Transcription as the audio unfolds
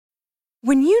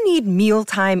When you need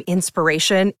mealtime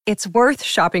inspiration, it's worth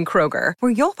shopping Kroger,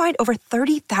 where you'll find over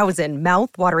 30,000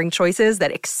 mouth-watering choices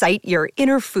that excite your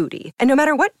inner foodie. And no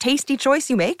matter what tasty choice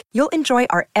you make, you'll enjoy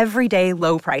our everyday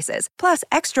low prices, plus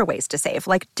extra ways to save,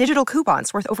 like digital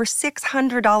coupons worth over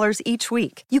 $600 each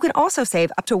week. You can also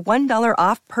save up to $1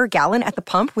 off per gallon at the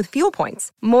pump with fuel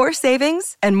points. More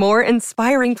savings and more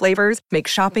inspiring flavors make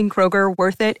shopping Kroger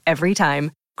worth it every time.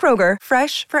 Kroger,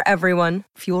 fresh for everyone.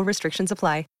 Fuel restrictions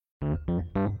apply. Jones,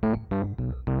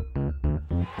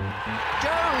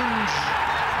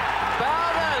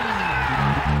 Bowden,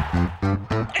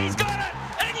 he's got it!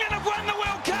 England have won the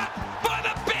World Cup by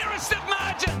the barest of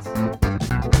margins!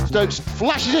 Stokes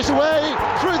flashes it away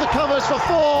through the covers for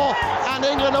 4, and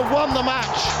England have won the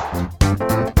match.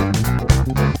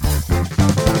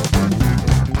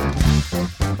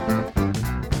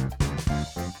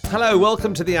 Hello,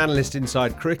 welcome to the Analyst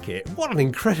Inside Cricket. What an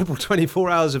incredible 24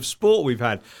 hours of sport we've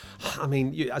had. I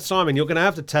mean, Simon, you're going to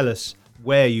have to tell us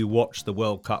where you watched the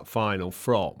World Cup final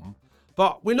from.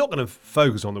 But we're not going to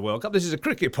focus on the World Cup. This is a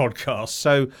cricket podcast,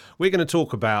 so we're going to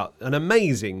talk about an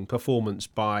amazing performance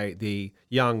by the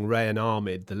young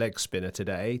Rehan, the leg spinner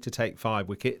today, to take 5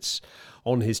 wickets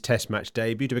on his Test match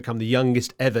debut, to become the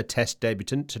youngest ever Test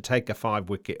debutant to take a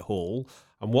 5-wicket haul,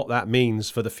 and what that means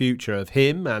for the future of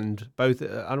him and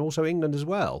also England as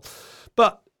well.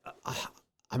 But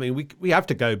I mean, we have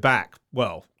to go back,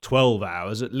 12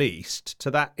 hours at least,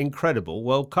 to that incredible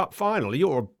World Cup final.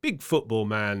 You're a big football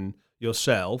man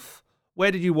yourself. Where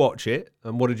did you watch it,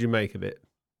 and what did you make of it?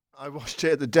 I watched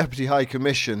it at the Deputy High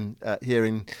Commission here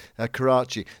in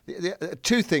Karachi.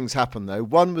 Two things happened, though.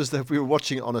 One was that we were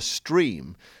watching it on a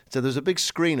stream. So there was a big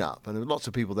screen up, and there were lots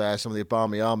of people there. Some of the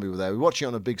Barmy Army were there. We were watching it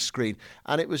on a big screen,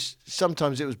 and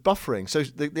sometimes it was buffering. So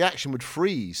the action would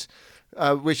freeze,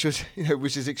 which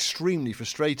is extremely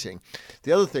frustrating.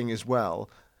 The other thing as well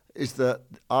is that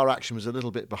our action was a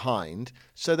little bit behind.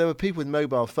 So there were people with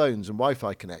mobile phones and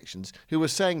Wi-Fi connections who were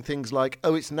saying things like,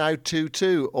 oh, it's now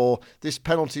 2-2, or this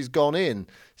penalty's gone in.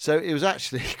 So it was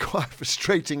actually quite a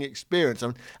frustrating experience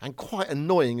and quite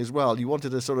annoying as well. You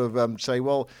wanted to sort of say,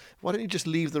 well, why don't you just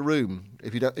leave the room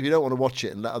if you don't want to watch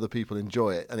it and let other people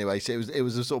enjoy it? Anyway, so it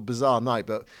was a sort of bizarre night.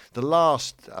 But the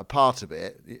last part of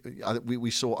it,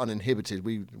 we saw uninhibited.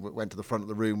 We went to the front of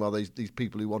the room while these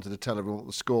people who wanted to tell everyone what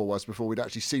the score was before we'd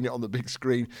actually seen it on the big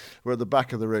screen were at the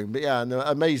back of the room. But yeah, no,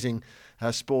 amazing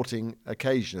sporting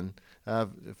occasion.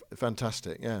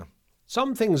 Fantastic, yeah.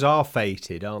 Some things are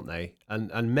fated, aren't they? And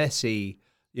Messi,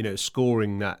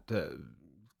 scoring that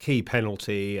key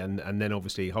penalty and then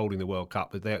obviously holding the World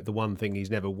Cup, but the one thing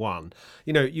he's never won.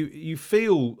 You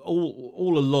feel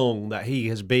all along that he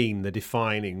has been the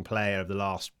defining player of the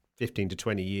last 15 to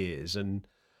 20 years, and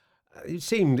it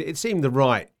seemed the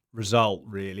right result,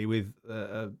 really, with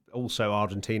also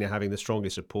Argentina having the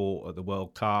strongest support at the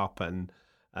World Cup and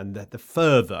the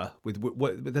fervour with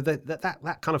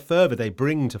that kind of fervour they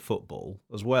bring to football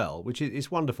as well, which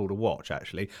is wonderful to watch,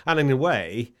 actually. And in a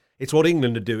way, it's what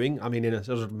England are doing. I mean, in a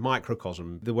sort of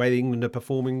microcosm, the way England are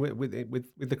performing with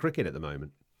the cricket at the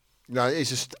moment. No,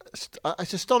 it's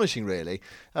astonishing, really.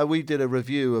 We did a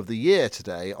review of the year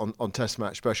today on Test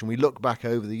Match Special. We looked back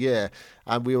over the year,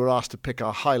 and we were asked to pick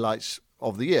our highlights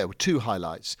of the year, with 2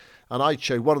 highlights. And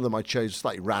one of them I chose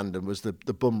slightly random, was the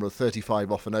Bumrah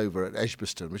 35 off and over at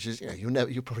Edgbaston, which is,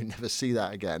 you'll probably never see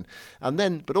that again. And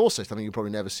then, but also something you'll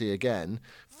probably never see again,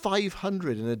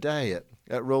 500 in a day at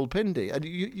Rawalpindi. And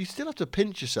you still have to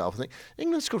pinch yourself and think,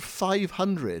 England scored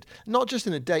 500, not just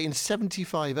in a day, in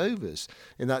 75 overs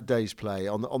in that day's play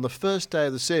on the first day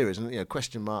of the series. And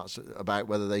question marks about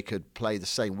whether they could play the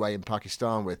same way in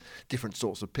Pakistan with different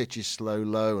sorts of pitches, slow,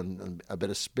 low, and a bit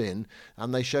of spin.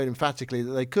 And they showed emphatically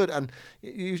that they could. And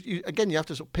you have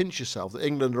to sort of pinch yourself that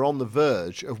England are on the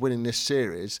verge of winning this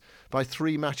series by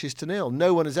 3 matches to 0.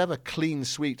 No one has ever clean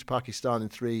sweeped Pakistan in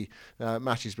 3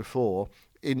 matches before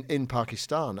in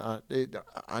Pakistan.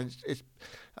 It's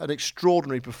an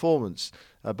extraordinary performance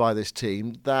by this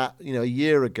team that a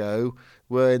year ago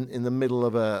were in the middle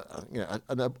of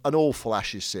an awful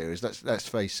Ashes series. Let's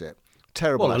face it.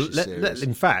 Terrible Ashes series.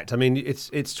 In fact, I mean,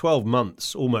 it's 12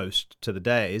 months almost to the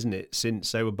day, isn't it,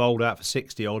 since they were bowled out for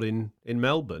 60 odd in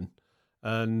Melbourne,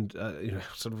 and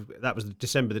that was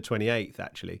December the 28th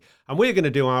actually. And we're going to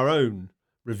do our own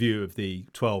review of the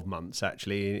 12 months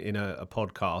actually in a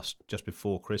podcast just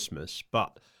before Christmas.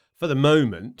 But for the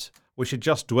moment, we should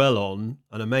just dwell on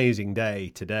an amazing day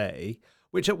today,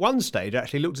 which at one stage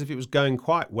actually looked as if it was going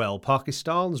quite well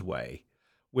Pakistan's way,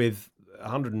 with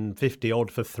 150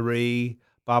 odd for 3,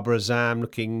 Babar Azam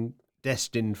looking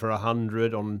destined for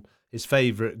 100 on his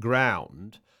favourite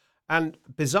ground. And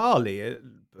bizarrely,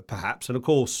 perhaps, and of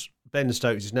course Ben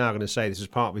Stokes is now going to say this was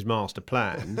part of his master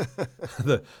plan.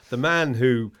 The man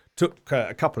who took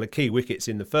a couple of key wickets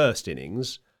in the first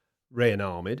innings,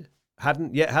 Rehan,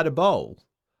 hadn't yet had a bowl.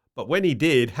 But when he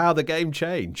did, how the game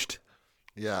changed.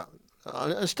 Yeah.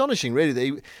 Astonishing,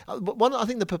 really. I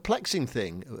think the perplexing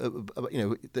thing,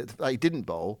 that he didn't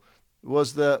bowl,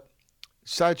 was that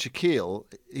Saad Shakil,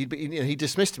 he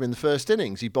dismissed him in the first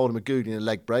innings. He bowled him a googly in a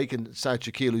leg break, and Saad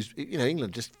Shakil, who's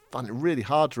England just found it really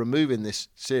hard to remove in this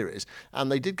series,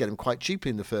 and they did get him quite cheaply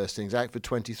in the first innings, out for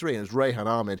 23, and it was Rehan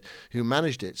Ahmed who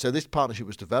managed it. So this partnership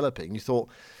was developing. You thought,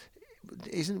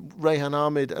 isn't Rehan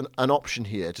Ahmed an option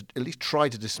here to at least try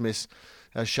to dismiss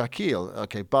Shakil?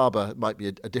 Okay, Barber might be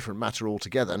a different matter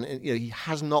altogether, and he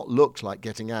has not looked like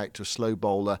getting out to a slow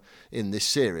bowler in this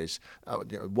series.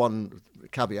 One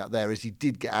caveat there is he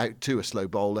did get out to a slow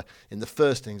bowler in the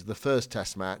first innings of the first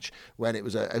Test match when it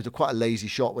was quite a lazy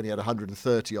shot when he had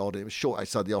 130 odd. And it was short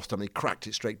outside the off stump, and he cracked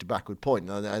it straight to backward point,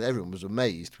 and everyone was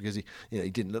amazed because he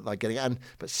didn't look like getting out.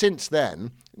 But since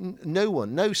then,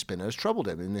 no spinner has troubled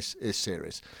him in this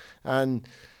series, and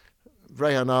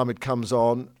Rehan Ahmed comes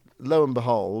on. Lo and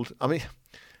behold, I mean,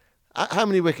 how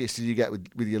many wickets did you get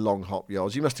with your long hop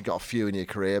yards? You must have got a few in your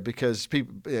career because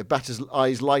batters'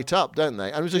 eyes light up, don't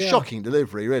they? And it was a shocking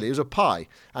delivery, really. It was a pie,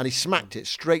 and he smacked it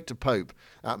straight to Pope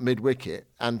at mid-wicket.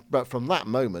 But from that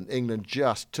moment, England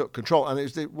just took control. And it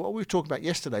was what we were talking about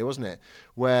yesterday, wasn't it?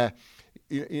 Where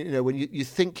when you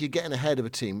think you're getting ahead of a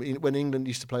team, when England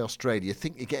used to play Australia, you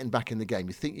think you're getting back in the game,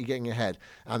 you think you're getting ahead,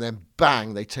 and then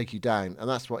bang, they take you down. And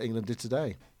that's what England did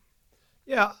today.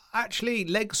 Yeah, actually,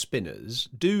 leg spinners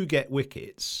do get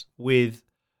wickets with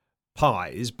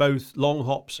pies, both long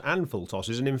hops and full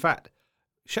tosses. And in fact,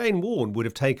 Shane Warne would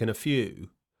have taken a few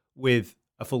with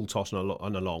a full toss and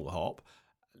a long hop.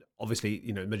 Obviously,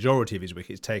 the majority of his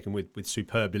wickets taken with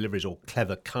superb deliveries or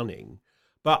clever cunning.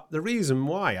 But the reason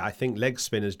why I think leg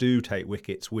spinners do take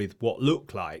wickets with what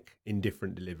look like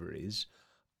indifferent deliveries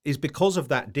is because of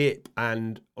that dip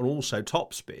and also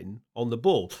topspin on the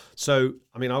ball. So,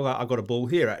 I mean, I've got a ball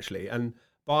here, actually, and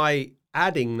by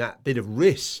adding that bit of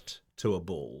wrist to a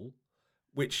ball,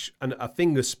 which a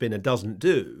finger spinner doesn't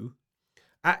do,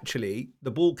 actually,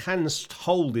 the ball can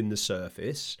hold in the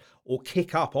surface or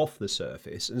kick up off the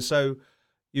surface. And so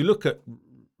you look at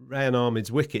Rehan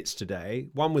Ahmed's wickets today,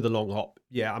 one with a long hop.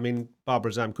 Yeah, I mean,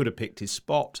 Babar Azam could have picked his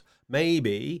spot.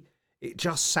 Maybe it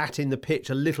just sat in the pitch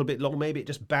a little bit long. Maybe it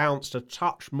just bounced a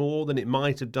touch more than it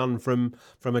might have done from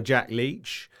a Jack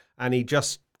Leach, and he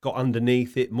just got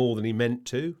underneath it more than he meant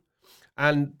to.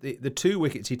 And the two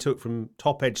wickets he took from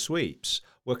top-edge sweeps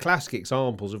were classic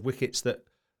examples of wickets that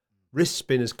wrist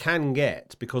spinners can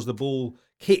get because the ball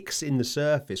kicks in the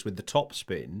surface with the top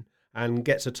spin and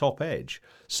gets a top edge.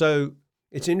 So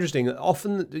it's interesting.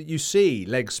 Often you see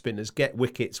leg spinners get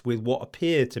wickets with what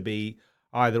appear to be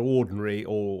either ordinary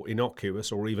or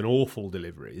innocuous or even awful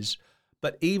deliveries.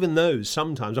 But even those,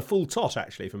 sometimes a full toss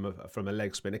actually from a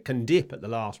leg spinner can dip at the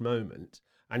last moment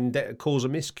and cause a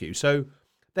miscue. So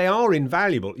they are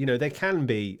invaluable. They can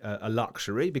be a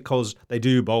luxury because they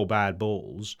do bowl bad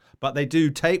balls, but they do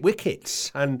take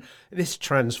wickets. And this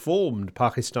transformed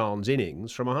Pakistan's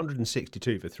innings from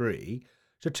 162 for 3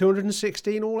 to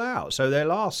 216 all out. So their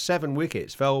last 7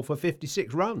 wickets fell for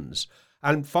 56 runs.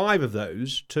 And 5 of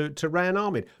those to Rehan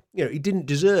Ahmed. He didn't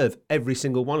deserve every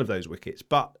single one of those wickets,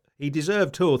 but he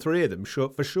deserved 2 or 3 of them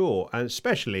for sure, and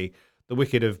especially the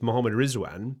wicket of Mohammad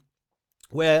Rizwan,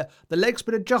 where the leg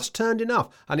spinner just turned enough.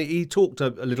 And he talked a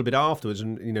little bit afterwards,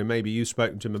 and maybe you've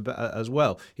spoken to him as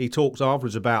well. He talked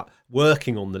afterwards about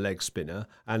working on the leg spinner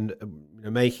and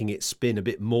making it spin a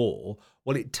bit more.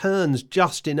 Well, it turns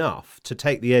just enough to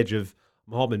take the edge of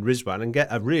Mohammad Rizwan and get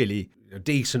a really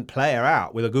decent player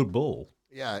out with a good ball.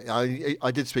 Yeah,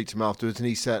 I did speak to him afterwards, and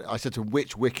I said to him,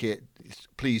 which wicket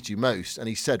pleased you most? And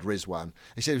he said Rizwan.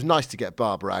 He said it was nice to get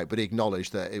Barber out, but he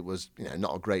acknowledged that it was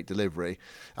not a great delivery.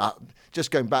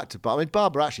 Just going back to Barber,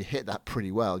 Barber actually hit that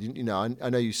pretty well. I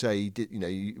know you say he did.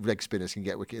 Leg spinners can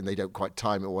get wicket and they don't quite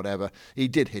time it or whatever. He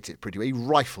did hit it pretty well. He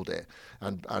rifled it,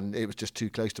 and it was just too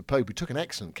close to Pope. He took an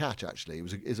excellent catch actually.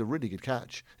 It was a really good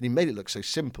catch, and he made it look so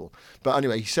simple. But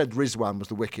anyway, he said Rizwan was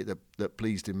the wicket that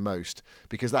pleased him most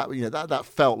because that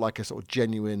felt like a sort of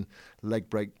genuine leg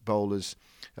break bowler's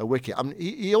wicket. I mean,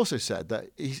 he also said that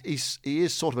he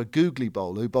is sort of a googly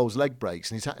bowler who bowls leg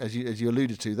breaks, and as you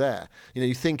alluded to there,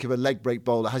 you think of a leg break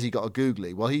bowler, has he got a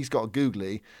googly? Well, he's got a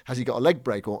googly. Has he got a leg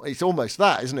break? Or it's almost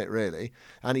that, isn't it? Really,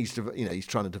 and he's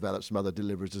trying to develop some other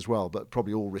deliveries as well. But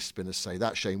probably all wrist spinners say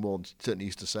that. Shane Warne certainly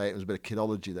used to say it. There was a bit of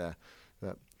kidology there.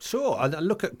 Sure, and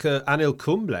look at Anil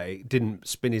Kumble, didn't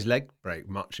spin his leg break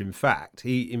much. In fact,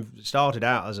 he started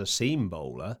out as a seam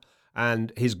bowler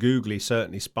And his googly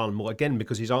certainly spun more, again,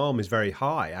 because his arm is very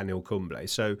high, Anil Kumble.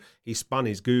 So he spun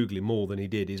his googly more than he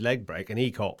did his leg break, and he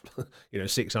copped,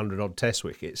 600 odd test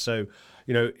wickets. So,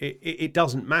 it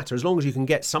doesn't matter. As long as you can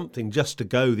get something just to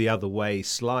go the other way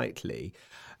slightly,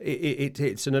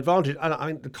 it's an advantage. And I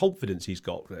mean, the confidence he's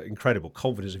got, incredible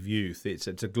confidence of youth. It's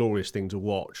a glorious thing to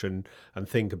watch and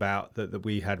think about that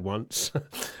we had once.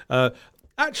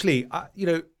 Actually,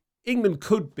 England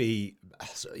could be.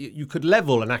 You could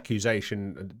level an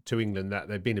accusation to England that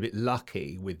they've been a bit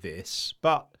lucky with this,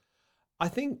 but I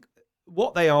think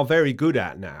what they are very good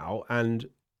at now, and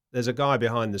there's a guy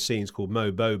behind the scenes called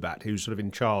Mo Bobat who's sort of in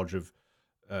charge of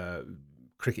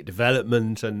cricket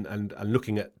development and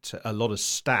looking at a lot of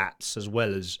stats as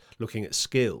well as looking at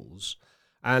skills.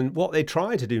 And what they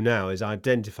try to do now is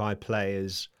identify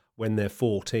players when they're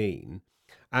 14.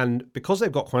 And because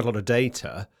they've got quite a lot of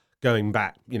data going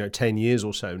back, 10 years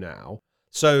or so now,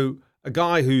 so a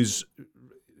guy who's,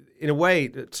 in a way,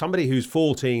 somebody who's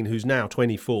 14, who's now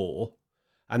 24,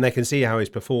 and they can see how he's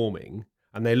performing,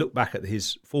 and they look back at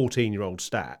his 14-year-old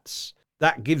stats,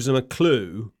 that gives them a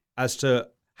clue as to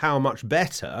how much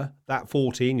better that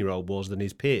 14-year-old was than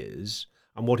his peers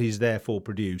and what he's therefore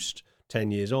produced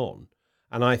 10 years on.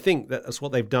 And I think that's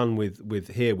what they've done with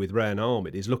Rehan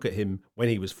Ahmed, is look at him when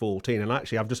he was 14. And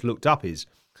actually, I've just looked up his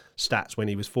stats when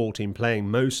he was 14, playing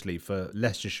mostly for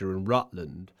Leicestershire and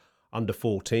Rutland, under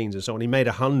 14s and so on. He made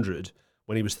 100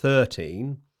 when he was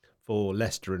 13 for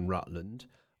Leicester and Rutland,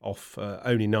 off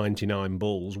only 99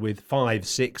 balls with 5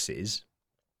 sixes.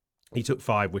 He took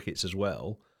 5 wickets as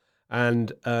well.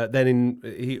 And then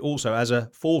he also, as a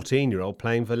 14-year-old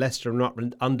playing for Leicester and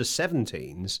Rutland under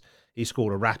 17s, he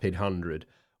scored a rapid 100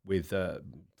 with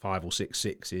 5 or 6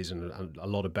 sixes and a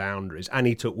lot of boundaries, and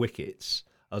he took wickets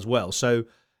as well. So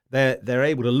they're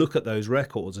able to look at those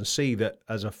records and see that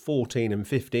as a 14 and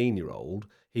 15-year-old,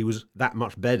 he was that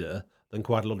much better than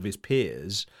quite a lot of his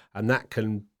peers, and that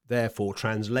can therefore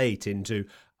translate into,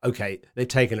 okay, they've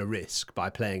taken a risk by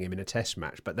playing him in a test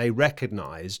match, but they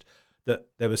recognised that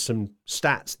there was some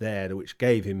stats there which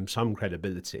gave him some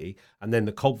credibility, and then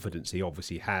the confidence he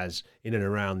obviously has in and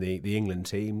around the England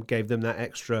team gave them that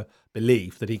extra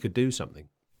belief that he could do something.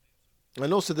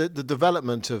 And also the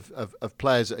development of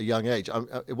players at a young age.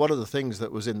 One of the things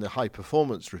that was in the high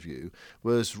performance review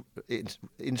was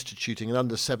instituting an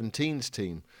under-17s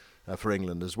team for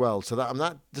England as well. So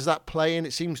that does that play in?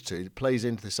 It seems to. It plays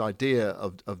into this idea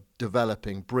of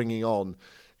developing, bringing on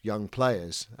young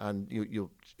players, and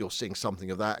you're seeing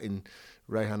something of that in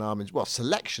Rehan Ahmed's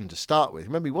selection to start with.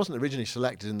 Remember, he wasn't originally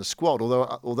selected in the squad,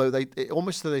 although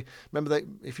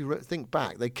if you think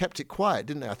back, they kept it quiet,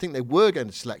 didn't they? I think they were going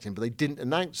to select him, but they didn't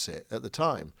announce it at the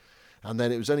time. And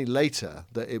then it was only later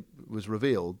that it was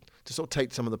revealed, to sort of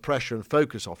take some of the pressure and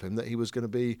focus off him, that he was going to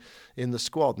be in the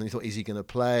squad. And he thought, is he going to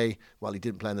play? Well, he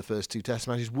didn't play in the first 2 test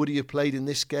matches. Would he have played in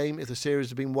this game if the series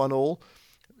had been 1-1?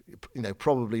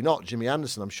 Probably not. Jimmy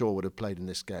Anderson, I'm sure, would have played in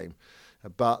this game.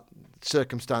 But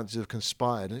circumstances have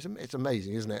conspired. And it's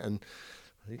amazing, isn't it? And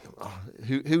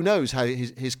who knows how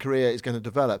his career is going to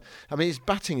develop. I mean, his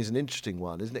batting is an interesting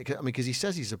one, isn't it? I mean, because he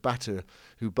says he's a batter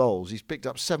who bowls. He's picked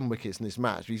up 7 wickets in this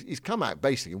match. He's come out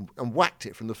basically and whacked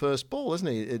it from the first ball, hasn't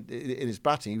he, in his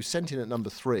batting. He was sent in at number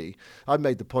 3. I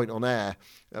made the point on air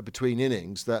between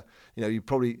innings that, you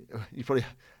probably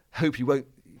hope he won't.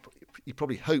 He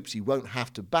probably hopes he won't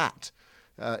have to bat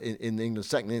in England's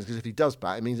second innings, because if he does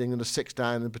bat, it means England are 6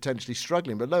 down and potentially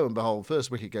struggling. But lo and behold, first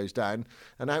wicket goes down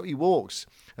and out he walks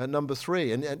at number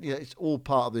 3. And it's all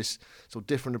part of this sort of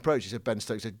different approach. He said, Ben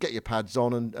Stokes said, get your pads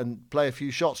on and play a few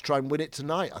shots, try and win it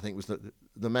tonight, I think was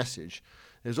the message.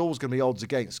 There's always going to be odds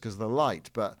against because of the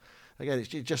light. But again,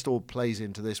 it just all plays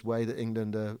into this way that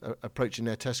England are approaching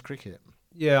their test cricket.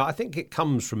 Yeah, I think it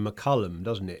comes from McCullum,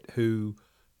 doesn't it, who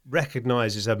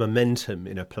recognises a momentum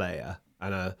in a player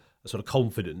and a sort of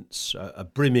confidence, a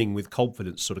brimming with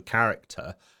confidence sort of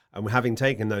character. And having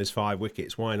taken those 5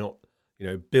 wickets, why not,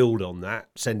 build on that,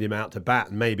 send him out to bat,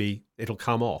 and maybe it'll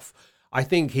come off. I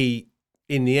think he,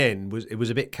 in the end, it was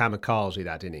a bit kamikaze,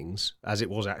 that innings, as it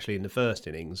was actually in the first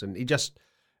innings. And he just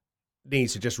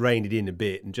needs to just rein it in a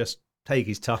bit and just take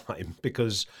his time,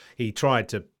 because he tried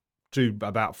to do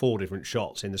about 4 different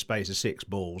shots in the space of 6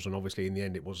 balls, and obviously in the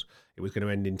end it was going to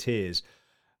end in tears.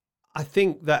 I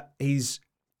think that he's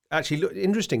actually,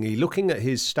 interestingly, looking at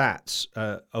his stats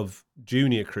of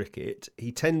junior cricket,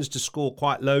 he tends to score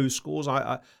quite low scores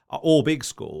or big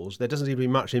scores. There doesn't seem to be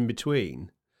much in between.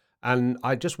 And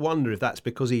I just wonder if that's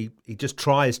because he just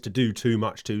tries to do too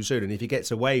much too soon. And if he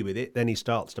gets away with it, then he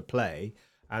starts to play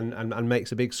and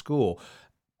makes a big score.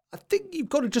 I think you've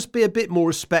got to just be a bit more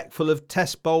respectful of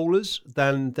test bowlers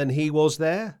than he was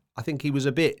there. I think he was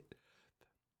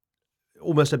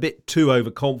almost a bit too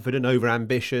overconfident,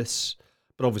 overambitious.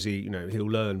 But obviously, he'll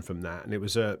learn from that. And it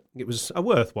was a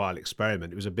worthwhile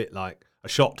experiment. It was a bit like a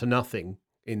shot to nothing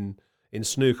in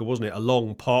snooker, wasn't it? A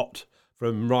long pot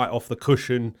from right off the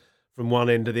cushion from one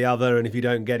end to the other, and if you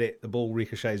don't get it, the ball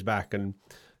ricochets back, and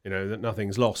that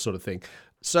nothing's lost, sort of thing.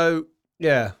 So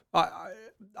yeah,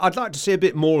 I'd like to see a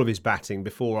bit more of his batting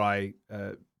before I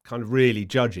kind of really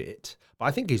judge it. But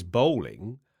I think his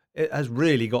bowling, it has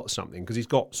really got something, because he's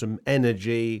got some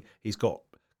energy, he's got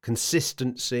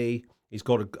consistency, he's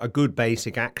got a good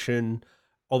basic action.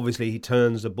 Obviously, he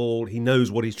turns the ball, he knows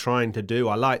what he's trying to do.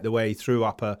 I like the way he threw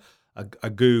up a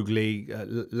googly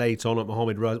late on at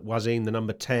Mohamed Wasim, the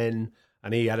number 10,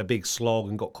 and he had a big slog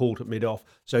and got caught at mid-off.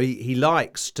 So he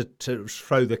likes to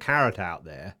throw the carrot out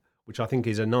there, which I think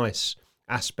is a nice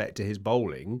aspect to his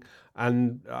bowling.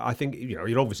 And I think,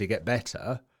 he'll obviously get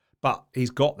better, but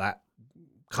he's got that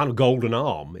kind of golden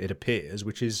arm, it appears,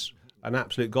 which is an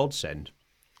absolute godsend.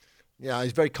 Yeah,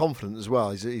 he's very confident as well.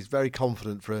 He's very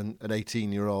confident for an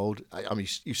 18-year-old. I mean,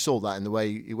 you saw that in the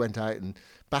way he went out and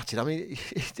batted. I mean,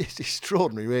 it's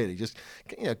extraordinary, really. Just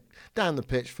down the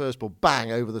pitch, first ball,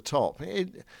 bang, over the top,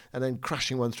 and then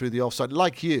crashing one through the offside.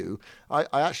 Like you, I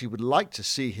actually would like to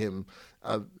see him,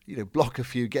 block a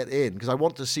few, get in, because I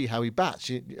want to see how he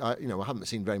bats. I haven't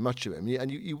seen very much of him,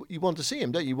 and you want to see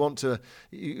him, don't you?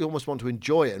 You almost want to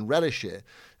enjoy it and relish it.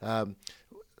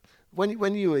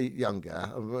 When you were younger,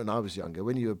 when I was younger,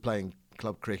 when you were playing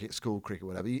club cricket, school cricket,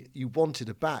 whatever, you wanted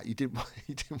a bat. You didn't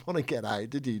want to get out,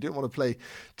 did you? You didn't want to play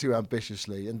too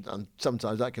ambitiously, and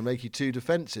sometimes that can make you too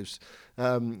defensive.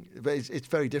 But it's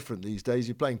very different these days.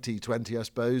 You're playing T20, I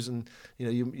suppose, and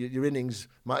your innings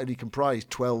might only comprise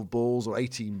 12 balls or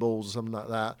 18 balls or something like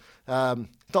that.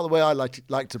 It's not the way I like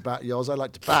to bat, Yoz. I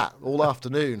like to bat all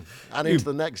afternoon and into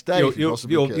the next day. You're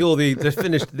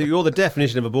the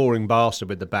definition of a boring bastard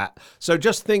with the bat. So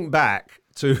just think back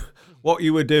to what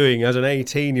you were doing as an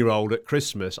 18-year-old at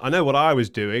Christmas. I know what I was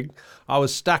doing. I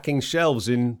was stacking shelves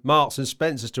in Marks and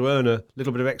Spencer's to earn a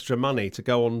little bit of extra money to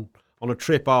go on a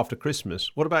trip after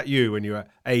Christmas. What about you when you were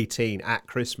 18 at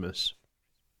Christmas?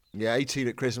 Yeah, 18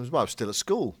 at Christmas. Well, I was still at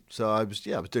school, so I was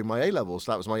doing my A-levels.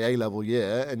 That was my A-level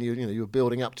year, and you were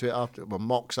building up to it after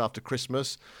mocks after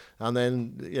Christmas, and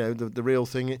then the real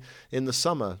thing in the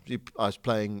summer. I was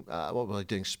playing. What was I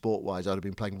doing sport-wise? I'd have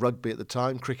been playing rugby at the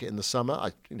time, cricket in the summer.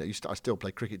 I still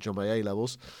play cricket during my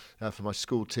A-levels for my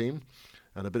school team,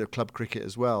 and a bit of club cricket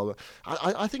as well.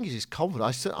 I think he's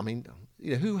confident.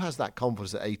 Who has that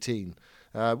confidence at 18?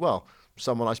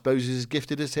 Someone I suppose is as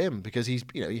gifted as him, because he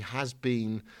has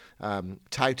been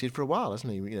touted for a while,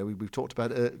 hasn't he? We've talked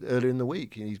about it earlier in the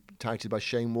week. He's touted by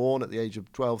Shane Warne at the age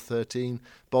of 12, 13,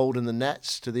 bowled in the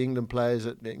nets to the England players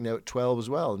at 12 as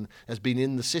well, and has been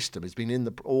in the system. It's been in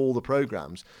all the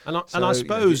programmes. And I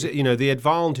suppose the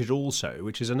advantage also,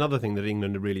 which is another thing that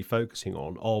England are really focusing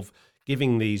on, of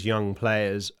giving these young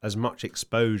players as much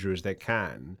exposure as they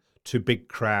can to big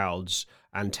crowds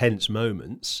and tense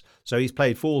moments. So he's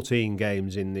played 14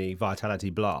 games in the Vitality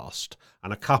Blast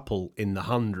and a couple in the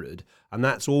 100, and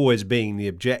that's always been the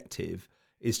objective,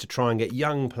 is to try and get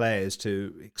young players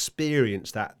to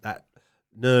experience that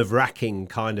nerve-wracking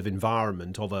kind of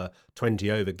environment of a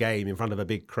 20-over game in front of a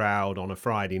big crowd on a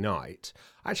Friday night.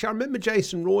 Actually, I remember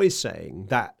Jason Roy saying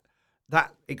that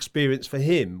experience for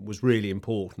him was really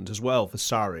important as well for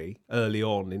Surrey early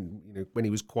on, when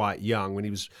he was quite young, when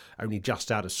he was only just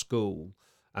out of school,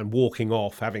 and walking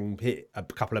off, having hit a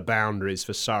couple of boundaries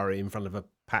for Surrey in front of a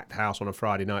packed house on a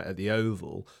Friday night at the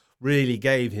Oval, really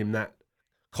gave him that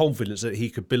confidence that he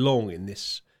could belong in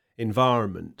this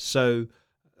environment. So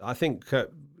I think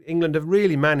England have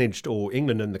really managed, or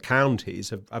England and the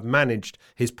counties have managed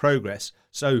his progress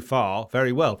so far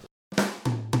very well.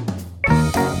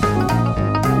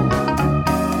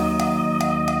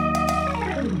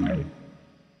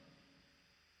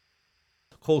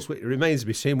 Of course, it remains to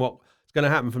be seen what's going to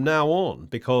happen from now on,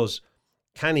 because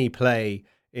can he play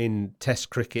in Test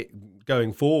cricket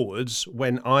going forwards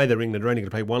when either England are only going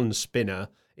to play one spinner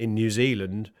in New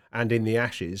Zealand and in the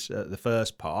Ashes the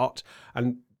first part,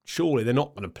 and surely they're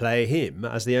not going to play him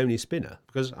as the only spinner,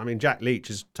 because Jack Leach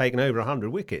has taken over 100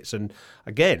 wickets and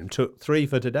again took 3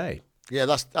 for today. Yeah,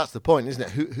 that's the point,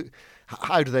 isn't it?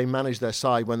 How do they manage their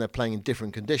side when they're playing in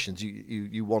different conditions?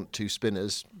 You want 2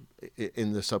 spinners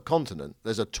in the subcontinent.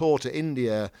 There's a tour to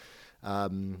India.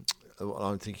 I'm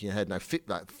thinking ahead now.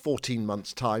 14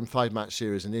 months' time, 5-match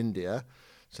series in India.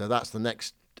 So that's the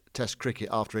next Test cricket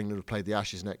after England have played the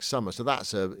Ashes next summer. So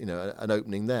that's an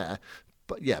opening there.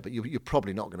 But you're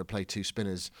probably not going to play 2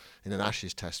 spinners in an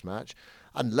Ashes Test match,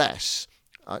 unless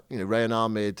Rehan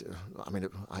Ahmed,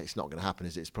 it's not going to happen,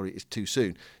 is it? It's too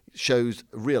soon. It shows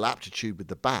real aptitude with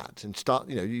the bat and start,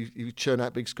 you churn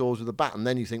out big scores with the bat, and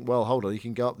then you think, well, hold on, he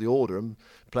can go up the order and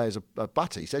play as a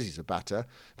batter. He says he's a batter,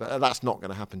 but that's not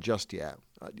going to happen just yet.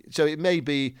 So it may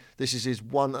be this is his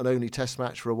one and only Test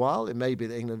match for a while. It may be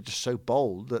that England are just so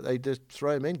bold that they just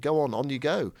throw him in. Go on you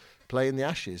go, play in the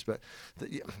Ashes. But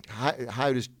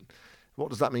what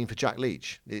does that mean for Jack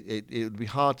Leach? It would be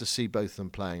hard to see both of them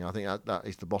playing. I think that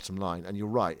is the bottom line. And you're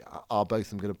right. Are both of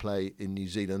them going to play in New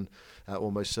Zealand?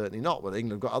 Almost certainly not. Well,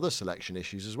 England have got other selection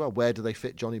issues as well. Where do they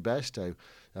fit Johnny Bairstow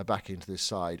back into this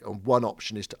side? And one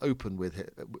option is to open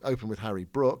with Harry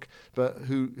Brook, but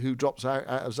who drops out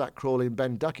of Zach Crawley and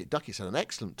Ben Duckett? Duckett's had an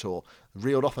excellent tour,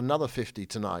 reeled off another 50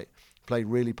 tonight, played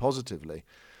really positively.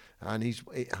 And I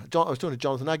was talking to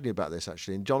Jonathan Agnew about this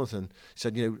actually, and Jonathan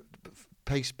said,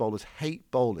 pace bowlers hate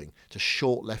bowling to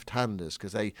short left-handers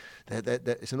because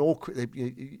it's an awkward.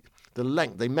 The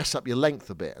length, they mess up your length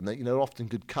a bit, and they're often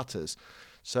good cutters.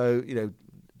 So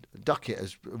Duckett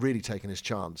has really taken his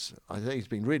chance. I think he's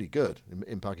been really good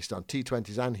in Pakistan,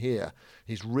 T20s and here.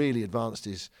 He's really advanced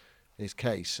his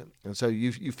case, and so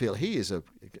you feel he is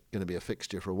going to be a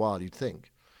fixture for a while. You'd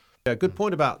think. Yeah, good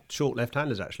point about short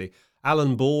left-handers actually.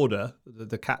 Alan Border,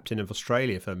 the captain of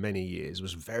Australia for many years,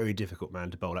 was a very difficult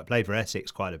man to bowl at. Played for Essex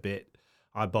quite a bit.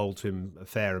 I bowled to him a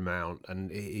fair amount,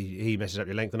 and he messes up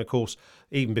your length. And of course,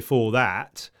 even before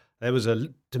that, there was a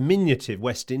diminutive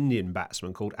West Indian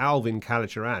batsman called Alvin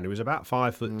Kallicharran, who was about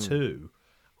 5'2".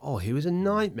 Oh, he was a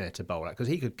nightmare to bowl at because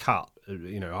he could cut,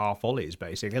 half volleys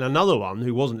basically. And another one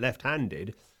who wasn't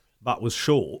left-handed but was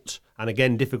short and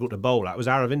again difficult to bowl at was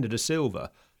Aravinda de Silva,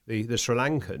 the Sri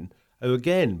Lankan, who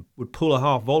again would pull a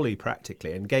half volley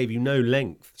practically and gave you no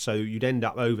length, so you'd end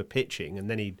up over pitching and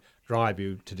then he'd drive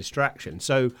you to distraction.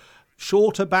 So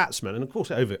shorter batsmen, and of course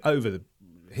over the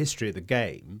history of the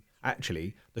game,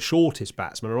 actually the shortest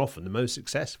batsmen are often the most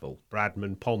successful.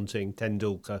 Bradman, Ponting,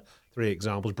 Tendulkar, 3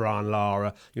 examples, Brian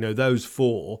Lara, those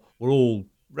 4 were all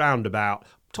roundabout.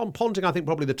 Tom Ponting, I think,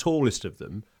 probably the tallest of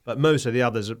them, but most of the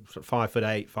others are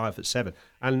 5'8", 5'7",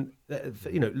 and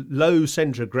low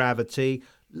centre of gravity,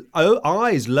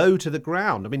 eyes low to the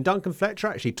ground. I mean, Duncan Fletcher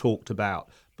actually talked about,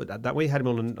 but that we had him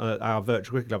on our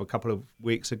virtual cricket club a couple of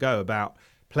weeks ago about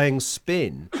playing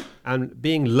spin and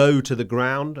being low to the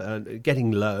ground and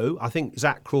getting low. I think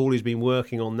Zach Crawley's been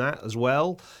working on that as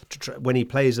well when he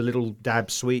plays a little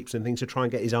dab sweeps and things to try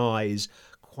and get his eyes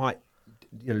quite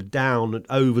down and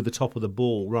over the top of the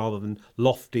ball rather than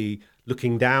lofty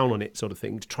looking down on it sort of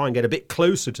thing, to try and get a bit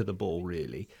closer to the ball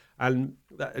really. And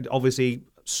obviously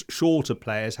shorter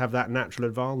players have that natural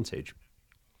advantage.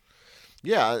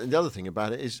 Yeah, and the other thing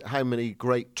about it is how many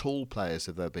great tall players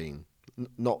have there been?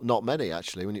 Not many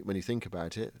actually. When you think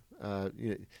about it,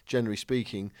 generally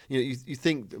speaking, you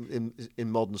think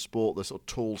in modern sport the sort of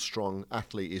tall, strong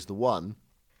athlete is the one,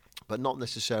 but not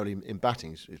necessarily in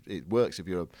batting. It works if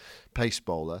you're a pace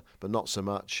bowler, but not so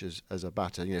much as a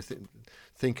batter.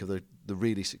 Think of the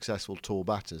really successful tall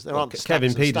batters. There aren't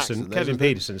Kevin Peterson. Kevin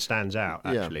Peterson stands out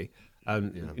actually.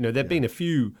 There've been a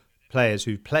few players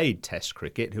who've played Test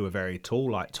cricket who are very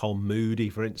tall, like Tom Moody,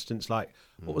 for instance. Like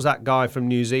what was that guy from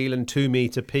New Zealand, 2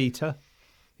 metre Peter?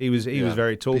 He was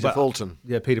very tall. Peter Fulton.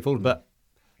 Yeah, Peter Fulton. But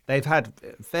they've had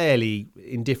fairly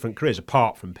indifferent careers,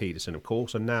 apart from Peterson, of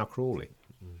course, and now Crawley.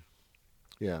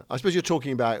 Yeah, I suppose you're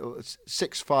talking about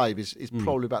 6'5" is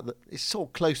probably about it's sort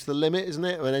of close to the limit, isn't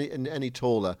it? When any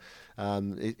taller,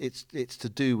 it's to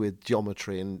do with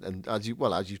geometry and as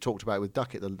you talked about with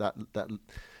Duckett, that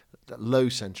low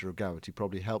centre of gravity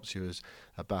probably helps you as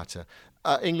a batter.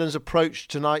 England's approach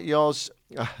tonight, Yoz.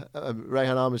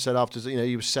 Rehan Ahmed said after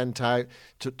he was sent out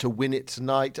to win it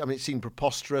tonight. I mean, it seemed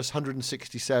preposterous.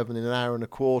 167 in an hour and a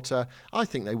quarter. I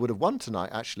think they would have won tonight.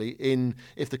 Actually,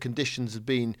 if the conditions had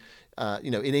been,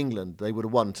 in England, they would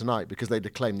have won tonight because they'd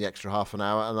have claimed the extra half an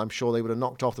hour, and I'm sure they would have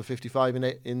knocked off the 55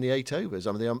 in the 8 overs.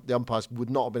 I mean, the umpires would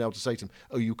not have been able to say to them,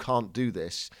 "Oh, you can't do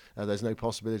this. There's no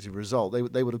possibility of result."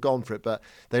 They would have gone for it, but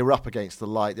they were up against the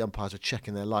light. The umpires were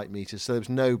checking their light meters, so there was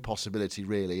no possibility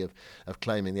really of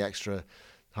claiming the extra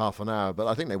half an hour. But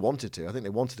I think they wanted to. I think they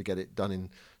wanted to get it done in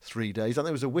 3 days. And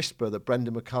there was a whisper that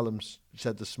Brendan McCullum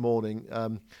said this morning,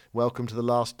 welcome to the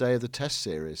last day of the Test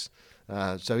series.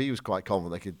 So he was quite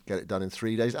confident they could get it done in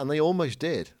 3 days, and they almost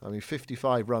did. I mean,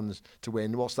 55 runs to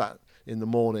win. What's that in the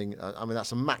morning? I mean,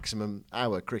 that's a maximum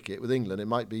hour cricket. With England, it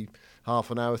might be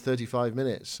half an hour, 35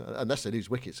 minutes, unless they lose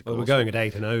wickets, of course. Well, we're going at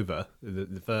 8 and over,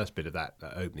 the first bit of that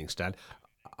opening stand.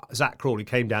 Zach Crawley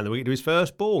came down the wicket to his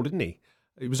first ball, didn't he?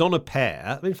 It was on a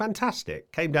pair. I mean,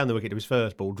 fantastic. Came down the wicket to his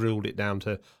first ball, drilled it down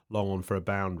to long on for a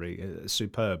boundary.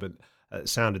 Superb.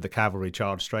 sounded the cavalry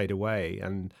charge straight away,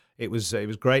 and it was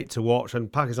great to watch.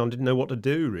 And Pakistan didn't know what to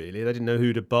do, really. They didn't know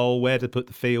who to bowl, where to put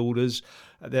the fielders.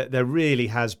 There really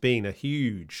has been a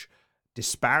huge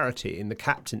disparity in the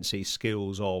captaincy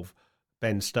skills of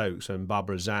Ben Stokes and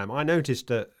Babar Azam. I noticed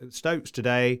that Stokes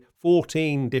today,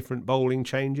 14 different bowling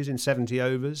changes in 70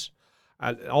 overs,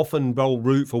 often bowled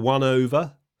route for 1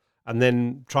 over, and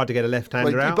then tried to get a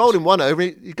left-hander out. He bowled in 1 over,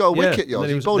 he got a wicket, Yoz.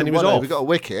 He bowled in 1 over, he got a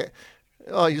wicket.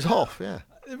 Oh, he was off, yeah.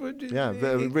 Yeah,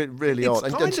 really odd.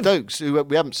 And Stokes, who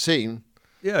we haven't seen...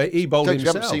 Yeah, he bowled Stokes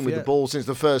himself. We haven't seen with the ball since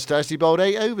the first test. He bowled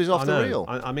 8 overs off the reel.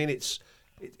 I mean,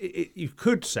 you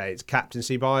could say it's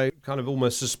captaincy by kind of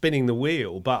almost spinning the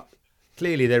wheel, but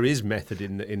clearly there is method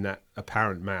in that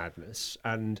apparent madness,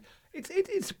 and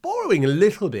it's borrowing a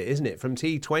little bit, isn't it, from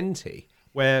T20,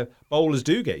 where bowlers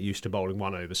do get used to bowling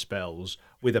 1 over spells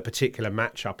with a particular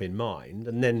matchup in mind,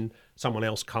 and then someone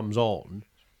else comes on.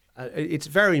 It's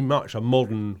very much a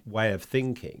modern way of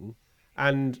thinking,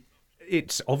 and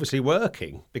it's obviously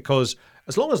working, because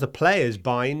as long as the players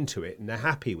buy into it and they're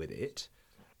happy with it,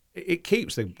 it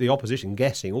keeps the opposition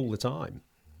guessing all the time.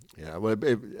 Yeah, well,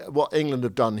 what England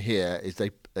have done here is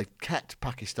they've kept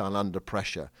Pakistan under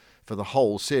pressure for the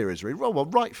whole series. Well,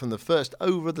 right from the first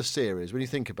over of the series, when you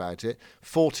think about it,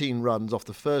 14 runs off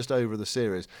the first over of the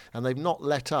series, and they've not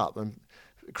let up. And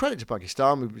credit to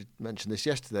Pakistan, we mentioned this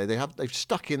yesterday, they've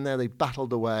stuck in there, they've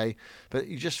battled away, but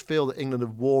you just feel that England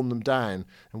have worn them down.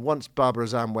 And once Babar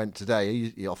Azam went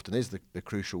today, he often is the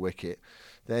crucial wicket,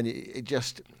 then it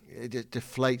just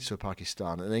deflates for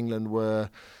Pakistan. And England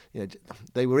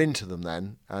they were into them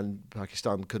then, and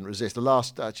Pakistan couldn't resist. The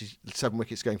last 7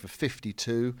 wickets going for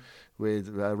 52, with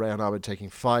Rehan taking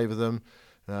 5 of them.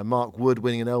 Mark Wood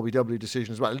winning an LBW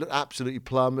decision as well. It looked absolutely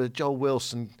plumb. Joel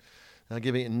Wilson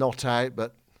giving it not out,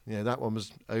 but that one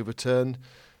was overturned.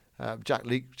 Jack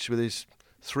Leach with his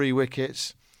 3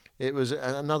 wickets. It was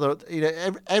another.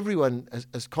 Everyone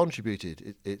has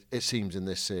contributed. It seems in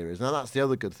this series. Now that's the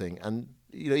other good thing. And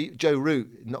Joe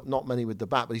Root, not many with the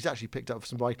bat, but he's actually picked up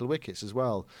some vital wickets as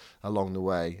well along the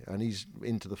way, and he's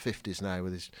into the 50s now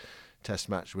with his Test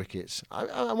match wickets.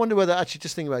 I wonder whether, actually,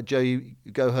 just think about Joe, you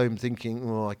go home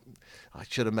thinking, I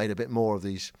should have made a bit more of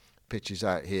these pitches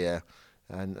out here.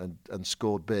 And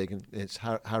scored big, and it's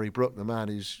Harry Brook, the man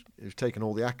who's taken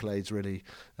all the accolades really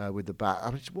with the bat.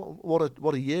 I mean,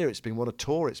 what a year it's been, what a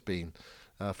tour it's been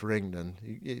for England.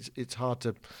 It's hard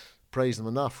to praise them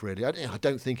enough, really. I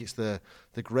don't think it's the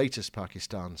greatest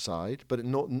Pakistan side, but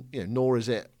nor is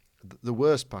it the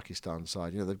worst Pakistan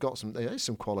side. They've got there's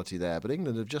some quality there, but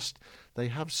England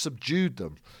have subdued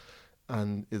them,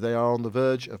 and they are on the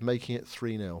verge of making it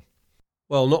 3-0.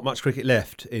 Well, not much cricket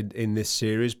left in this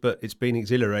series, but it's been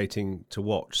exhilarating to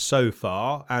watch so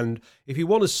far. And if you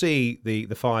want to see the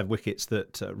 5 wickets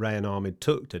that Rehan Ahmed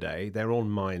took today, they're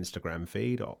on my Instagram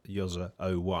feed,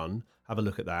 Yoza01. Have a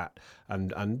look at that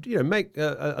and make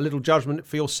a little judgment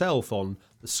for yourself on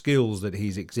the skills that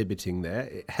he's exhibiting there.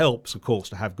 It helps, of course,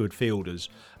 to have good fielders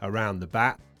around the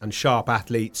bat and sharp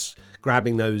athletes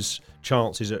grabbing those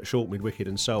chances at short mid-wicket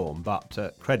and so on.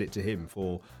 But credit to him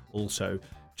for also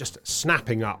just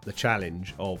snapping up the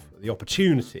challenge of the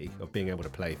opportunity of being able to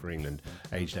play for England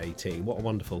aged 18. What a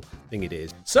wonderful thing it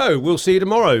is. So we'll see you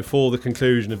tomorrow for the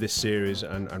conclusion of this series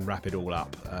and wrap it all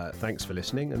up. Thanks for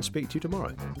listening, and speak to you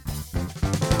tomorrow.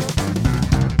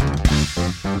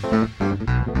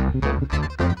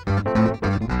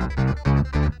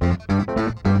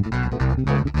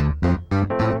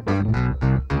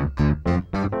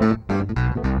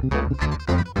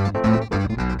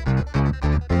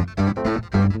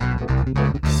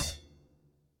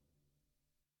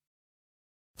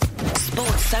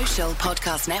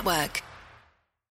 Podcast Network.